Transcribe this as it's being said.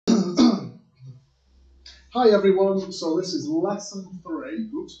Hi everyone, so this is lesson 3,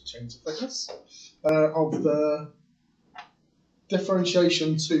 oops, change the thickness, of the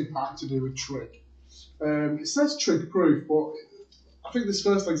differentiation 2 pack to do with trig. It says trig proof, but I think this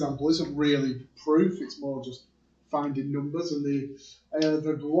first example isn't really proof, it's more just finding numbers, and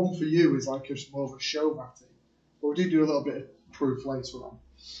the one for you is like more of a show batty, but we do a little bit of proof later on.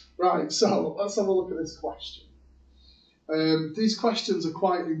 Right, so let's have a look at this question. These questions are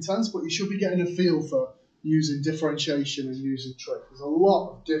quite intense, but you should be getting a feel for using differentiation and using trig. There's a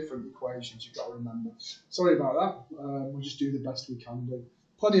lot of different equations you've got to remember. Sorry about that. We'll just do the best we can do.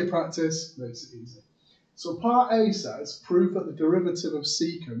 Plenty of practice makes it easy. So part A says, prove that the derivative of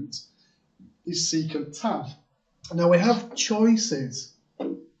secant is secant tan. Now we have choices.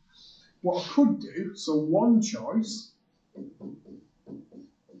 What I could do, so one choice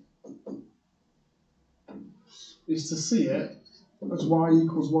is to see it as y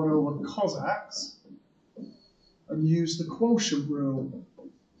equals 1 over cos x and use the quotient rule.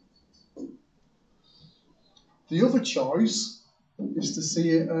 The other choice is to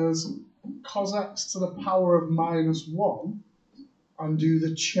see it as cos x to the power of minus 1 and do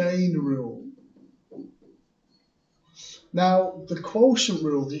the chain rule. Now, the quotient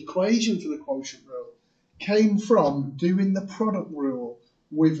rule, the equation for the quotient rule, came from doing the product rule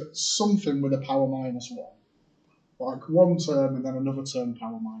with something with a power minus 1. Like one term and then another term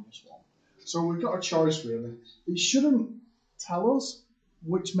power minus 1. So we've got a choice really. It shouldn't tell us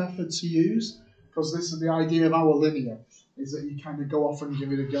which method to use, because this is the idea of our linear, is that you kind of go off and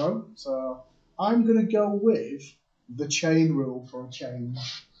give it a go. So I'm going to go with the chain rule for a change.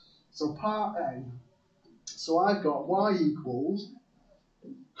 So part A, so I've got y equals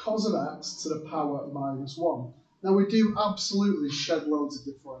cos of x to the power minus 1. Now we do absolutely shed loads of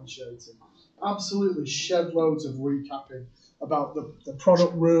differentiating, absolutely shed loads of recapping about the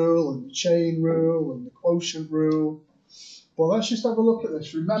product rule and the chain rule and the quotient rule. But let's just have a look at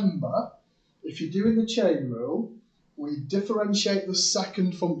this. Remember, if you're doing the chain rule, we differentiate the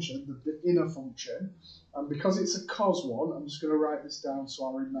second function, the inner function, and because it's a cos one, I'm just going to write this down so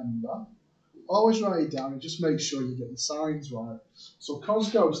I remember. Always write it down and just make sure you get the signs right. So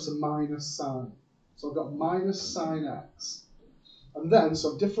cos goes to minus sine. So I've got minus sine x. And then,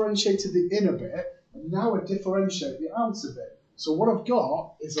 so I've differentiated the inner bit, and now I differentiate the outer bit. So what I've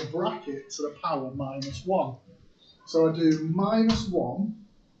got is a bracket to the power minus 1. So I do minus 1,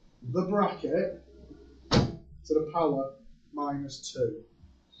 the bracket, to the power minus 2.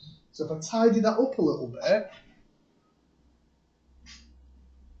 So if I tidy that up a little bit,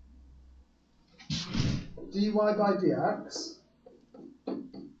 dy by dx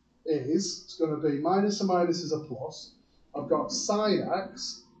is, it's going to be minus and minus is a plus. I've got sine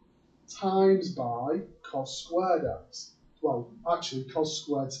x times by cos squared x. Well, actually, cos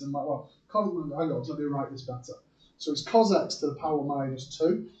squared to the, well, hang on, let me write this better. So it's cos x to the power minus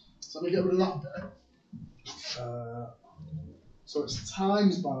 2. So let me get rid of that bit. So it's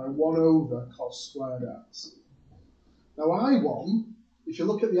times by 1 over cos squared x. Now I want, if you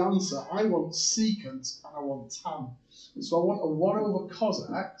look at the answer, I want secant and I want tan. So I want a 1 over cos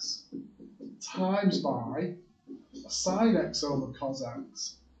x times by a sine x over cos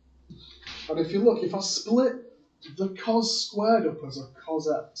x. And if you look, if I split the cos squared up as a cos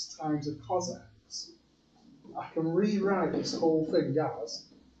x times a cos x, I can rewrite this whole thing as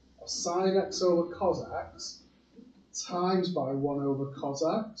a sine x over cos x times by 1 over cos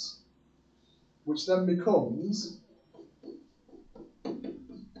x, which then becomes a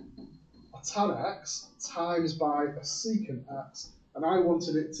tan x times by a secant x, and I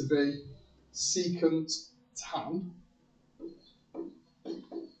wanted it to be secant tan.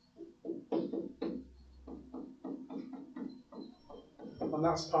 And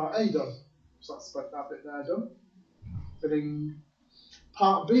that's part A done. So that's that bit there done. Fitting.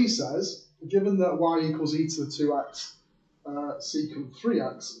 Part B says, given that y equals e to the 2x secant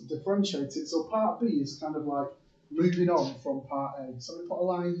 3x, differentiate it. So part B is kind of like moving on from part A. So let me put a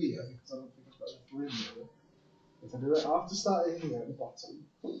line here because I don't think I've got enough room here. If I do it, I have to start it here at the bottom.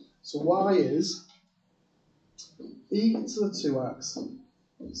 So y is e to the 2x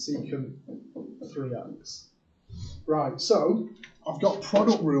secant 3x. Right, so I've got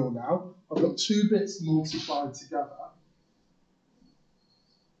product rule now. I've got two bits multiplied together.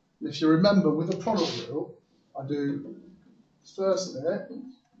 And if you remember, with the product rule, I do first bit,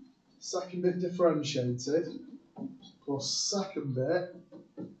 second bit differentiated, plus second bit,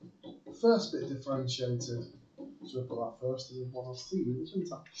 first bit differentiated. So I put that first as a 1 or 2, isn't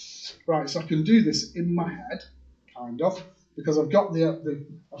it? Right, so I can do this in my head, kind of, because I've got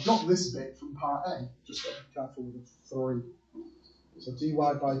I've got this bit from part A. Just got to be careful with the 3. So dy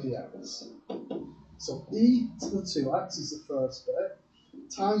by dx. So e to the 2x is the first bit,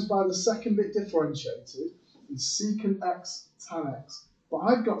 times by the second bit differentiated, is secant x tan x. But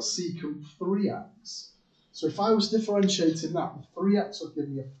I've got secant 3x. So if I was differentiating that, the 3x would give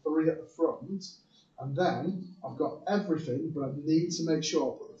me a 3 at the front, and then I've got everything, but I need to make sure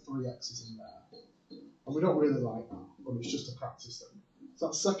I put the 3x's in there. And we don't really like that, but it's just a practice thing. So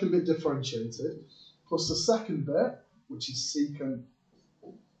that's second bit differentiated, plus the second bit, which is secant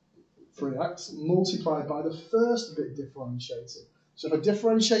 3x, multiplied by the first bit differentiated. So if I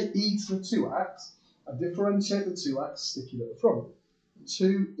differentiate e to the 2x, I differentiate the 2x, stick it at the front.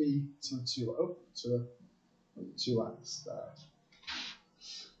 2e to the 2x there.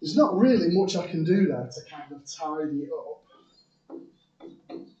 There's not really much I can do there to kind of tidy it up.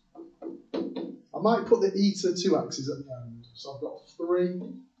 I might put the e to the 2x's at the end. So I've got 3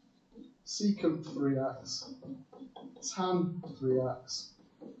 secant 3x tan 3x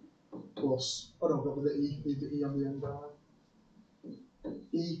plus, oh no, I've got the e on the end there.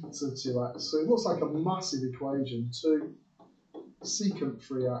 E to the 2x. So it looks like a massive equation. 2 secant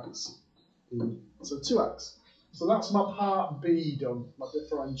 3x e to 2x. So that's my part B done, my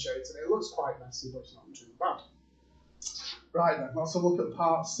differentiating. It looks quite messy, but it's not too bad. Right then, let's have a look at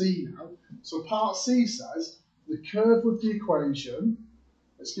part C now. So part C says the curve with the equation,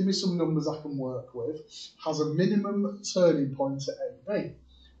 let's give me some numbers I can work with, has a minimum turning point at A and B.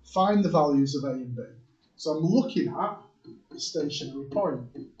 Find the values of A and B. So I'm looking at the stationary point.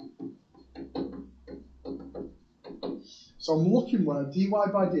 So I'm looking where dy by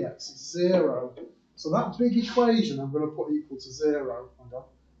dx is 0. So that big equation I'm going to put equal to 0.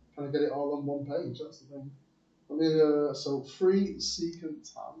 Can I get it all on one page? That's the thing. So 3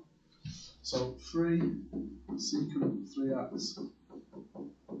 secant tan. So 3 secant 3x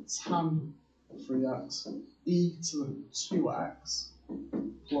tan 3x e to the 2x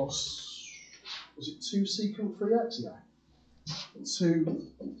plus, was it 2 secant 3x? Yeah. 2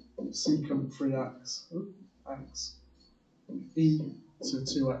 secant 3x x e to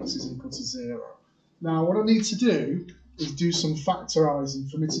 2x is equal to 0. Now what I need to do is do some factorising.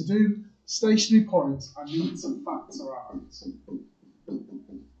 For me to do stationary points, I need to factorise.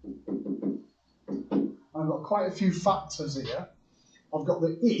 I've got quite a few factors here. I've got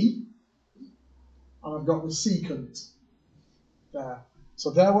the e, and I've got the secant there. So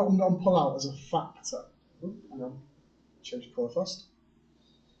they're what I'm going to pull out as a factor. Hang on, change colour first.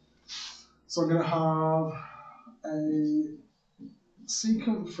 So I'm going to have a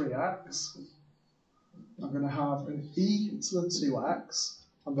secant 3x. I'm going to have an e to the 2x.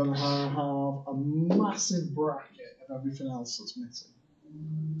 I'm going to have a massive bracket of everything else that's missing.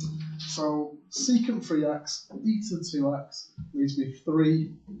 So secant 3x, e to the 2x leaves me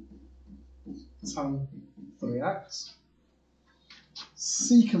 3 tan 3x.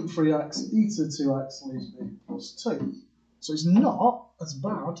 Secant 3x, e to the 2x leaves me plus 2. So it's not as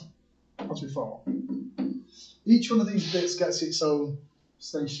bad as before. Each one of these bits gets its own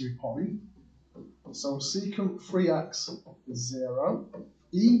stationary point. So secant 3x is 0,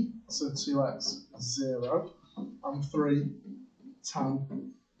 e to the 2x is 0, and 3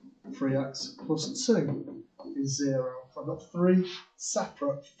 tan 3x plus 2 is 0. So I've got 3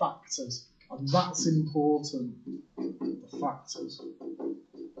 separate factors, and that's important, the factors,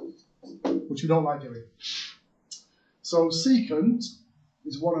 which we don't like doing. So secant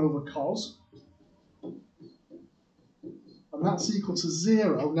is 1 over cos, and that's equal to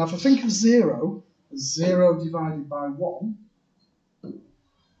 0. Now if I think of 0 as 0 divided by 1,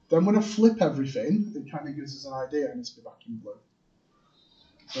 then when I flip everything, it kind of gives us an idea, and it's back in blue.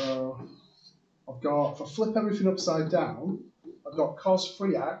 So I've got, if I flip everything upside down, I've got cos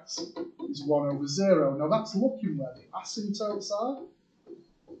 3x is 1 over 0. Now that's looking where the asymptotes are,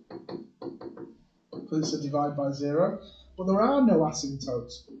 because it's a divide by 0, but there are no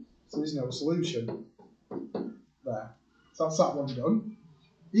asymptotes, so there's no solution there. So that's that one done.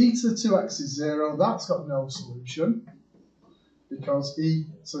 E to the 2x is 0, that's got no solution, because e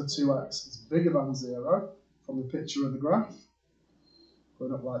to the 2x is bigger than 0 from the picture of the graph,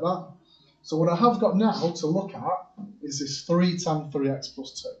 going up like that. So what I have got now to look at is this 3 tan 3x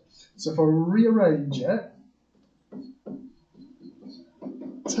plus 2. So if I rearrange it,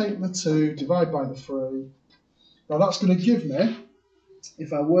 take the 2, divide by the 3, now that's going to give me,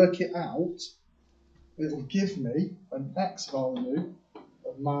 if I work it out, it'll give me an x value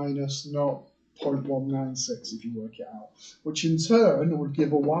of minus 0.196 if you work it out, which in turn would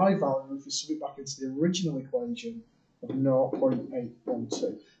give a y value, if you sub it back into the original equation, of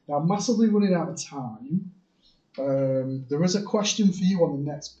 0.812. Now I'm massively running out of time. There is a question for you on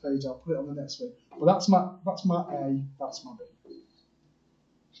the next page. I'll put it on the next page. But that's my A, that's my B.